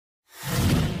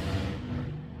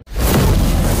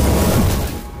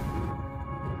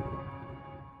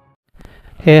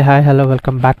Hey, hi, hello,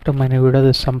 welcome back to my new video.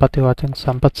 This is Sampath. You're watching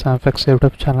Sampath's FX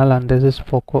YouTube channel, and this is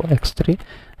Poco X3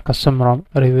 custom ROM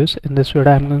reviews. In this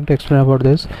video, I'm going to explain about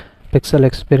this Pixel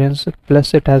Experience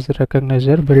Plus. It has recognized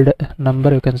your build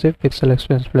number. You can see Pixel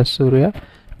Experience Plus Surya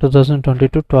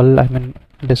 2022 12. I mean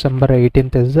December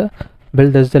 18th is the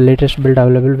build. This is the latest build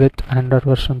available with Android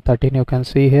version 13. You can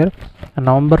see here. And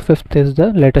November 5th is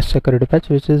the latest security patch,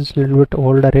 which is a little bit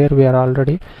older. Here we are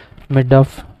already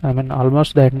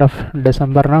almost the end of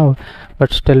December now,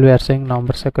 but still we are seeing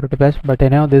November security patch. But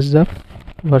anyhow, this is the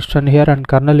version here, and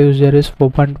kernel used here is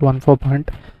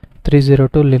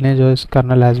 4.14.302 Lineage OS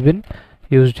kernel has been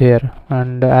used here,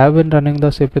 and I have been running the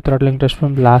CPU throttling test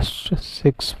from last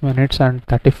 6 minutes and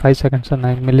 35 seconds and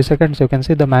 9 milliseconds. You can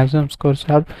see the maximum scores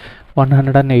have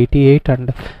 188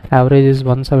 and average is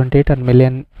 178 and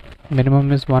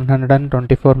minimum is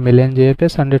 124 million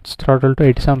GPS, and it's throttled to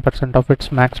 87% of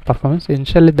its max performance.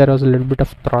 Initially there was a little bit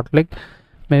of throttling,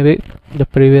 maybe the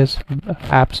previous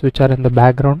apps which are in the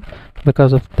background,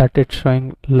 because of that it's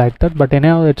showing like that. But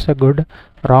anyhow, it's a good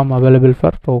ROM available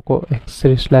for Poco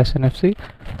X3/NFC.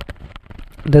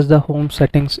 This is the home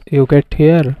settings you get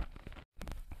here.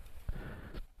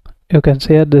 You can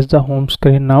see here, this is the home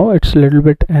screen. Now it's a little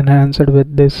bit enhanced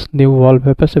with this new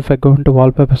wallpapers. If I go into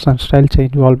wallpapers and style,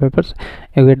 change wallpapers,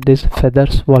 you get these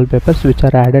feathers wallpapers which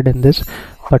are added in this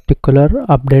particular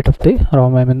update of the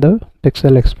ROM. I mean the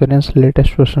Pixel Experience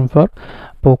latest version for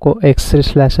Poco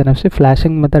X3/NFC.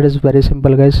 Flashing method is very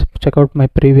simple, guys. Check out my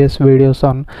previous videos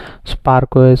on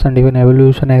Spark OS and even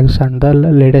Evolution X, and the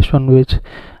latest one which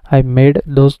I made.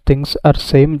 Those things are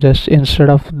same, just instead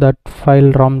of that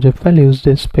file ROM zip file, use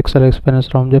this Pixel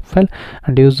Experience ROM zip file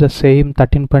and use the same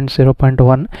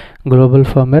 13.0.1 global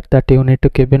firmware that you need to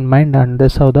keep in mind. And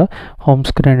this is how the home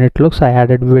screen it looks. I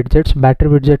added widgets. Battery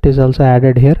widget is also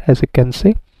added here. As you can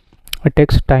see, it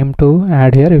takes time to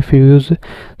add here. If you use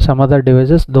some other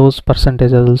devices, those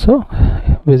percentage is also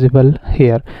visible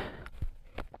here.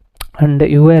 And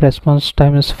UI response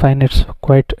time is fine. It's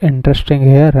quite interesting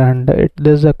here, and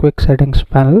this is a quick settings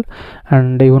panel,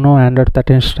 and Android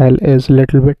 13 style is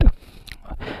little bit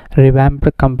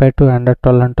revamped compared to Android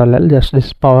 12 and 12L. Just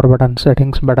this power button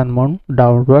settings button moved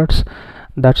downwards.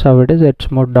 That's how it is.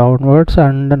 It's moved downwards,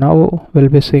 and now we'll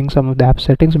be seeing some of the app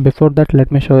settings. Before that,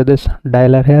 let me show you this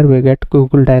dialer. Here we get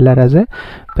Google dialer as a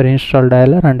pre-installed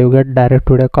dialer, and you get direct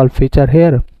video call feature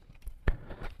here,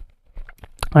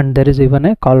 and there is even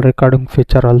a call recording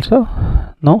feature also.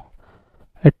 No,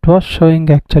 it was showing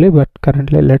actually, but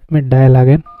currently let me dial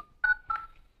again.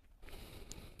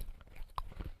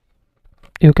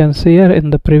 You can see here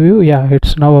in the preview, yeah,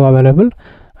 it's now available.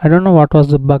 I don't know what was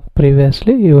the bug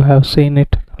previously. You have seen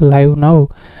it live now.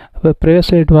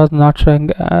 Previously it was not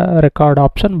showing a record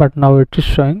option, but now it is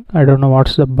showing. I don't know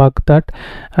what's the bug that.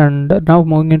 And now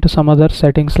moving into some other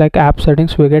settings like app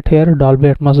settings, we get here Dolby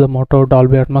Atmos, the Moto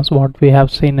Dolby Atmos, what we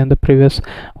have seen in the previous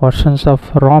versions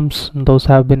of ROMs, those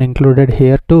have been included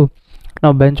here too.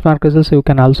 Now benchmark results, you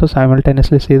can also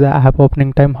simultaneously see the app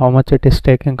opening time, how much it is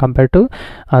taking compared to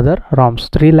other ROMs.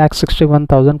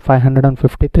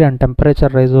 3,61,553, and temperature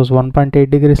rise was 1.8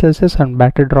 degrees Celsius, and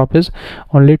battery drop is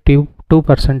only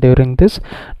 2% during this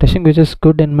testing, which is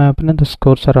good in my opinion. The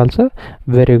scores are also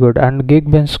very good, and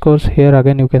Geekbench scores here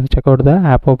again you can check out the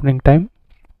app opening time.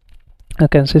 You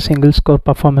can see single score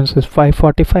performance is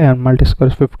 545 and multi score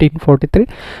is 1543,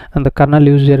 and the kernel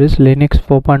used here is Linux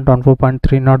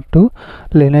 4.14.302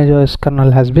 Lineage OS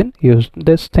kernel has been used.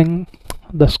 This thing,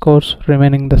 the scores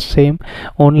remaining the same.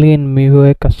 Only in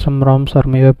MIUI custom ROMs or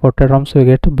MIUI ported ROMs we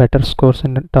get better scores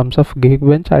in terms of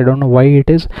Geekbench. I don't know why it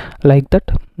is like that.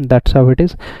 That's how it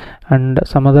is. And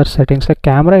some other settings like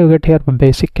camera, you get here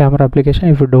basic camera application.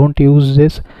 If you don't use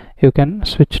this, you can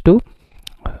switch to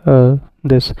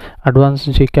this advanced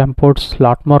Gcam ports,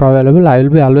 lot more available. I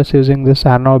will be always using this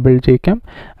Arnow build Gcam.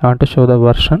 I want to show the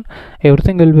version.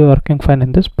 Everything will be working fine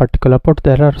in this particular port.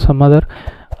 There are some other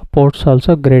ports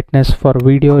also. Greatness for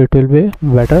video, it will be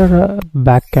better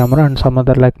back camera, and some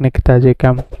other like Nikita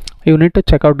Gcam. You need to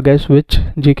check out, guys, which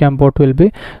Gcam port will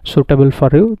be suitable for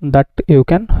you, that you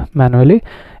can manually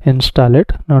install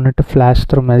it. No need to flash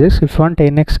through Magix. If you want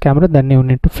NX camera, then you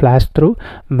need to flash through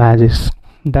Magix.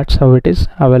 That's how it is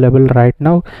available right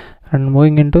now. And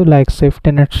moving into like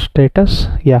safety net status,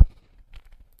 yeah,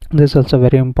 this is also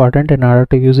very important in order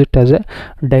to use it as a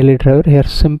daily driver. Here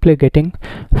simply getting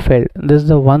failed. This is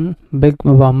the one big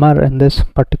bummer in this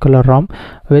particular ROM,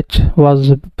 which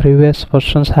was previous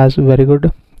versions has very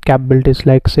good capabilities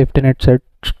like safety net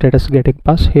status getting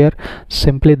passed. Here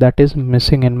simply that is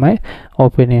missing in my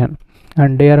opinion.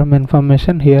 And DRM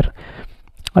information here,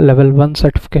 a level 1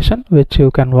 certification, which you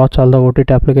can watch all the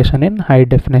OTT application in high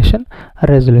definition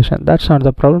resolution. That's not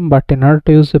the problem, but in order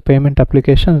to use the payment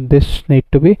application, this need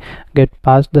to be get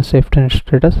past the safety net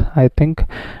status. I think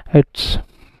it's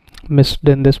missed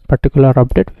in this particular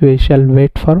update. We shall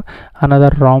wait for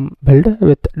another ROM build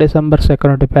with December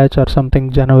security patch or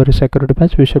something, January security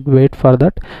patch. We should wait for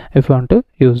that if you want to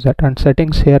use that. And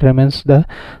settings here remains the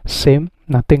same,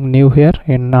 nothing new here.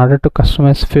 In order to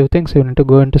customize few things, you need to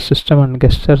go into system and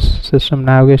gestures, system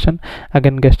navigation,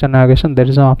 again gesture navigation. There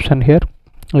is an option here,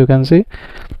 you can see,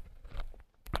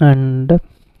 and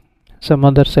some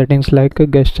other settings like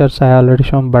gestures I already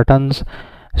shown, buttons,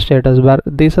 status bar.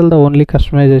 These are the only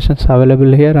customizations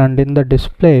available here. And in the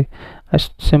display,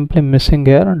 simply missing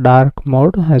here dark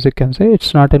mode. As you can see,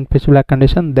 it's not in pitch black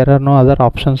condition. There are no other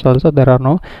options also. There are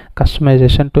no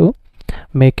customization to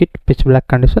make it pitch black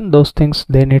condition. Those things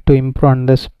they need to improve. On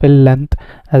the spill length,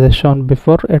 as I shown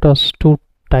before, it was too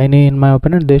tiny in my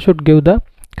opinion. They should give the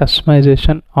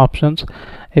customization options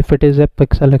if it is a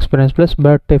pixel experience plus,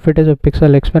 but if it is a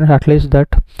pixel experience, at least that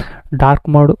dark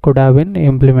mode could have been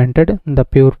implemented in the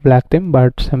pure black theme,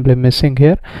 but simply missing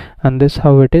here. And this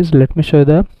how it is. Let me show you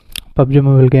the PUBG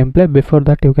Mobile gameplay. Before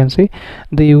that, you can see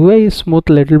the UI is smooth,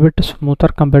 little bit smoother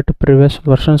compared to previous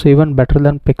versions, even better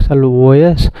than Pixel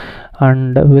OS.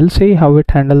 And we'll see how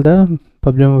it handle the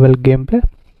PUBG Mobile gameplay.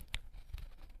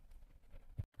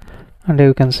 And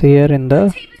you can see here in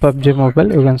the PUBG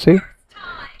Mobile, you can see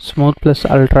smooth plus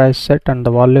ultra is set, and the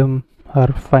volume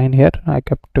are fine here. I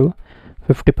kept to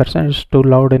 50%. It's too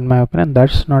loud in my opinion.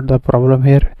 That's not the problem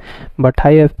here, but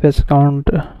high FPS count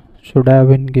should have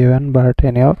been given. But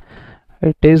anyhow,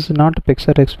 it is not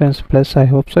Pixel Experience Plus. I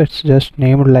hope so. It's just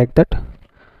named like that.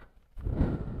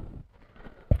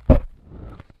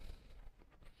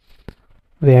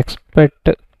 We expect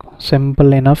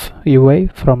simple enough UI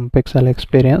from Pixel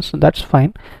Experience. That's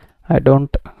fine. I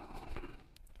don't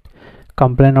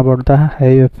complain about the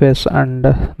high FPS and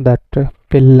that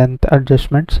pill length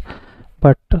adjustments,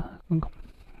 but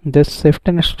this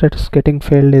safety net status getting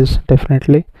failed is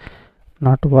definitely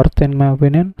not worth in my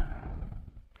opinion.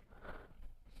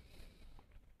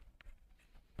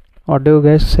 What do you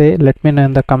guys say? Let me know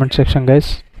in the comment section,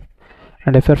 guys.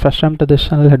 And if you're first time to this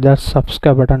channel, hit that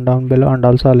subscribe button down below, and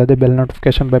also allow the bell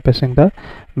notification by pressing the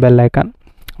bell icon.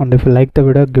 And if you like the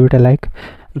video, give it a like.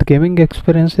 The gaming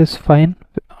experience is fine.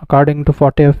 According to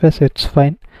 40 fps, it's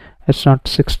fine. It's not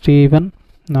 60 even,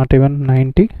 not even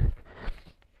 90.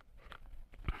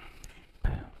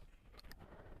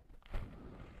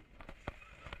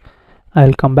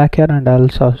 I'll come back here and I'll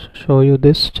show you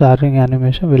this charging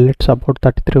animation. Will it support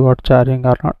 33-watt charging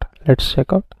or not? Let's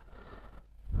check out.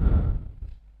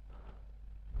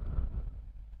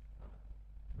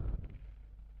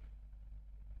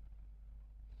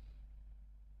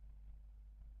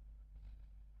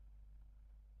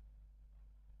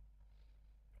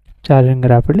 Charging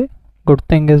rapidly. Good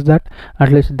thing is that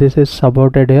at least this is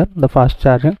supported here, the fast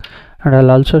charging. And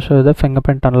I'll also show you the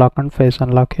fingerprint unlock and face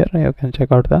unlock here. You can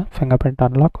check out the fingerprint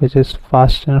unlock, which is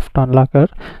fast enough to unlock your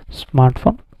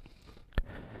smartphone,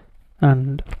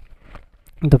 and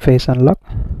the face unlock,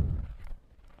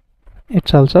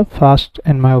 it's also fast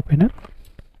in my opinion.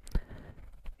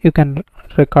 You can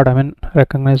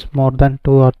recognize more than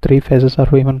 2 or 3 faces,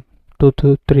 or even 2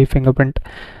 to 3 fingerprint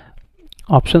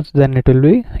options, then it will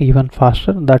be even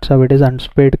faster. That's how it is. And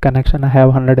speed connection, I have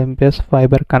 100 Mbps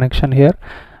fiber connection here.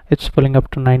 It's pulling up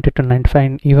to 90 to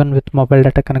 95. Even with mobile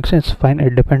data connection, it's fine.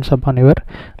 It depends upon your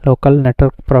local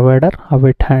network provider, how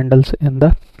it handles in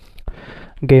the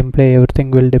gameplay.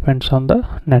 Everything will depends on the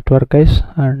network, guys.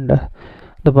 And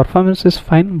the performance is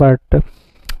fine, but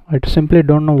I simply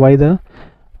don't know why the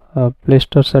Play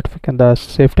Store certificate, the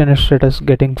safety net status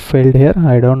getting failed here.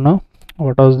 I don't know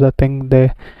what was the thing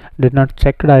they did not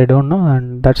check it. I don't know.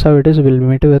 And that's how it is. We'll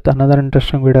meet you with another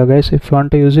interesting video, guys. If you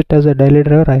want to use it as a daily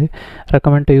driver, I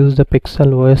recommend to use the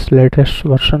Pixel OS latest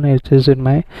version, which is in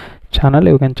my channel.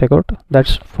 You can check out.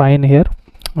 That's fine here.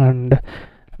 And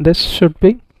this should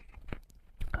be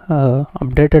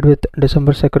updated with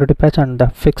December security patch, and the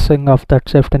fixing of that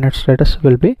safety net status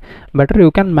will be better.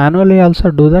 You can manually also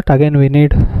do that. Again, we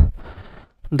need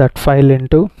that file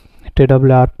into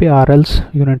TWRP, or else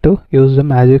you need to use the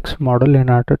Magix model in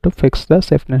order to fix the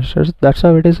safety net status. That's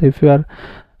how it is. If you are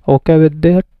okay with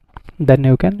that, then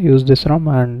you can use this ROM,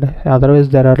 and otherwise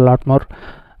there are a lot more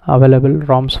available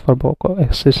ROMs for Poco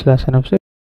X6/NFC.